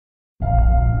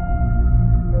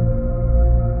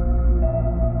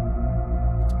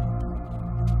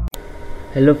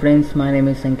Hello friends, my name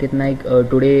is Sanket Naik.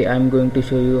 Today I am going to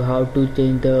show you how to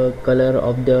change the color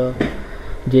of the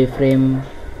JFrame,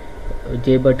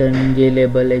 J button, J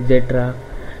label, etc.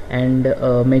 and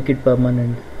make it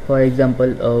permanent. For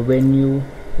example, when you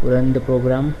run the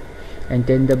program and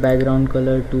change the background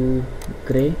color to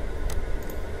gray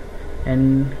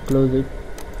and close it,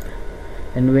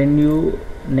 and when you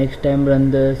next time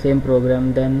run the same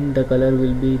program, then the color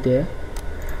will be there.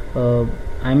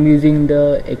 I'm using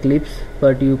the Eclipse,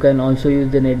 but you can also use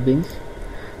the NetBeans.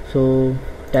 So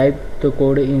type the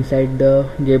code inside the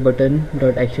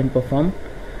jbutton.actionPerform.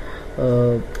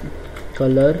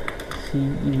 Color C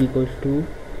is equals to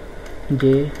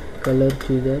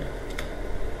JColorChooser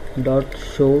dot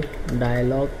show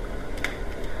dialog.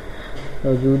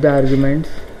 Give the arguments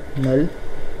null,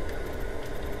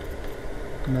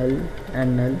 null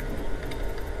and null.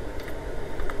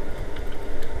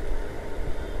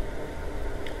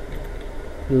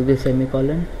 Use the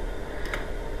semicolon.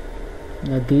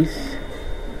 Now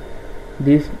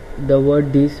the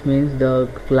word this means the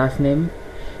class name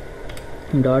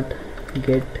dot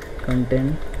get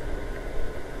content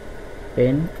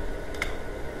pen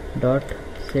dot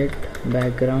set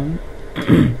background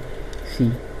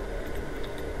C.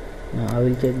 Now I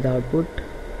will check the output.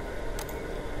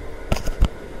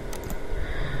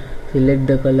 Select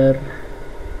the color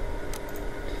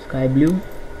sky blue.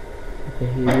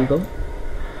 Okay, here we go.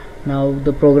 Now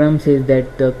the program says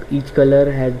that each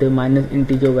color has the minus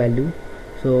integer value,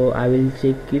 so I will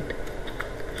check it.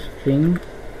 String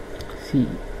C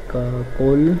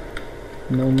col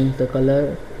no means the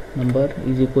color number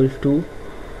is equals to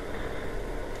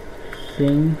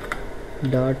string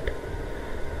dot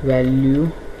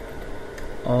value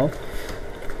of,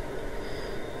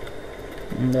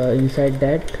 and inside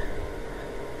that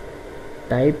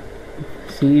type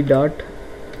C dot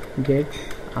get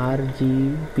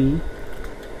RGB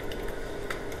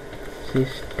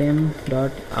system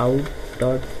dot out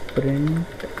dot print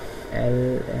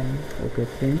ln. Okay,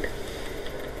 print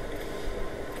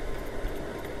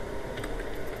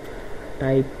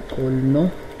type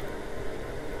no.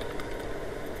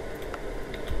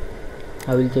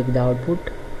 I will check the output.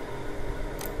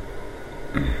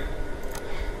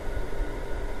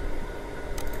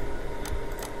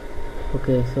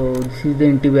 Okay, so this is the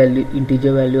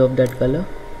integer value of that color.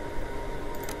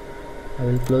 I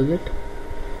will close it.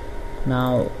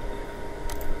 Now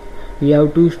we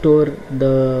have to store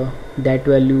that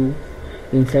value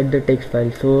inside the text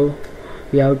file, so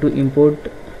we have to import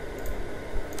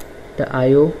the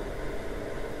IO,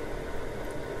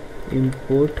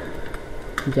 import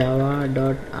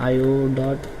java.io.star.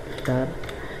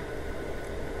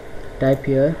 Type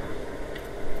here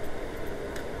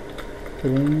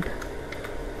print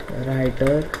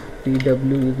writer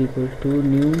pw is equals to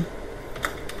new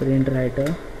print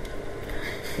writer.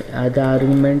 The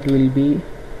argument will be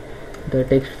the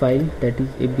text file, that is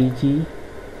abg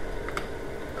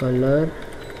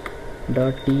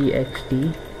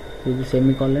color.txt with the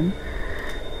semicolon.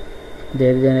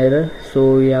 There is an error,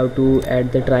 so we have to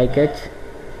add the try catch.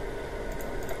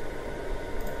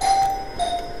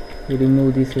 We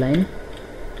remove this line.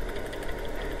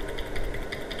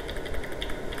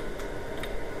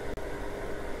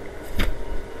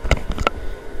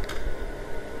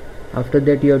 After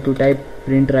that you have to type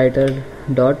print writer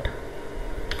dot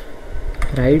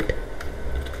write,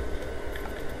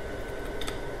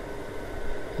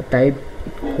 type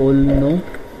no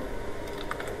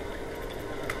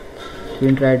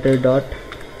print writer dot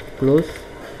close.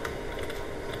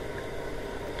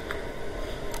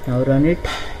 Now run it.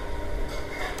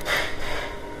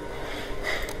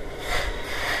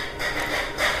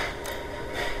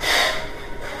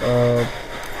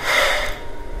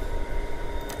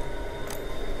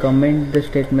 Comment the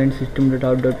statement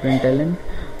system.out.println.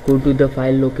 Go to the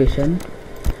file location.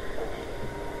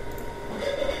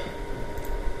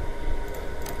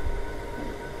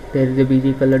 There is a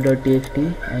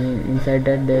bgcolor.txt, and inside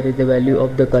that there is the value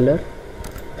of the color.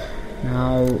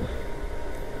 Now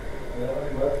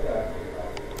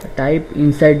type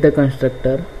inside the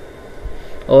constructor,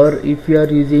 or if you are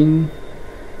using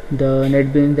the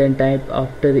NetBeans, then type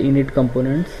after the init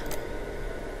components.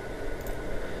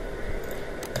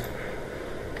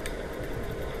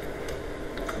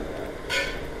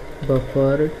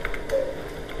 Buffer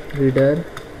reader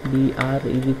br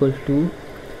is equals to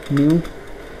new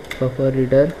buffer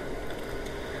reader.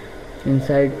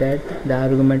 Inside that the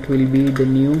argument will be the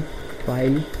new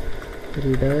file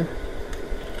reader,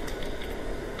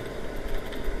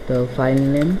 the file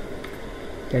name,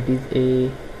 that is a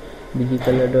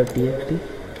bgcolor.txt.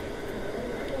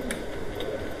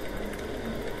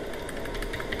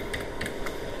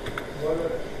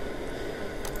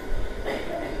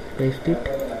 paste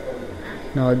it.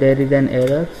 Now there is an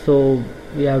error, so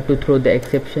we have to throw the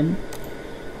exception.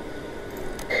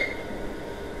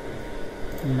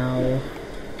 Now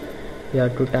we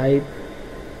have to type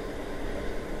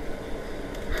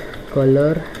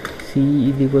color C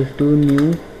is equals to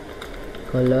new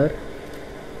color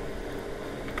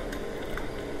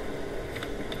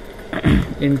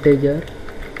integer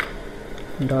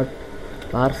dot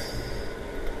parse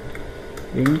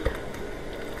int.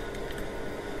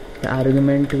 The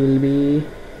argument will be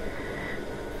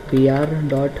br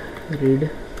dot read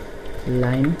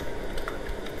line.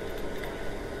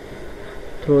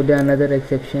 Throw the another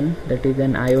exception, that is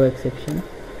an IO exception.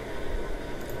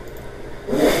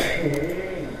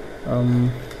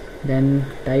 Then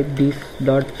type this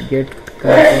dot get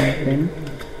content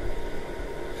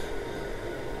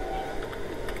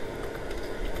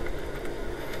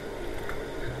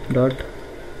dot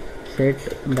set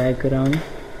background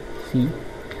C.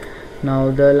 Now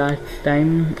the last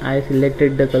time I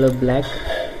selected the color black,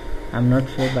 I'm not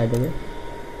sure by the way.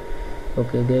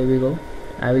 Okay, there we go.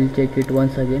 I will check it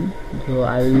once again. So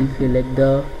I will select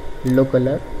the yellow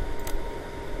color,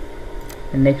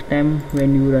 and next time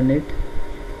when you run it,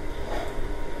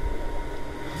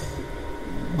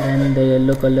 then the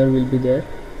yellow color will be there.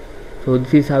 So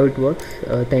this is how it works.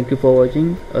 Thank you for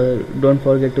watching. Don't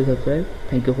forget to subscribe.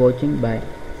 Thank you for watching. Bye.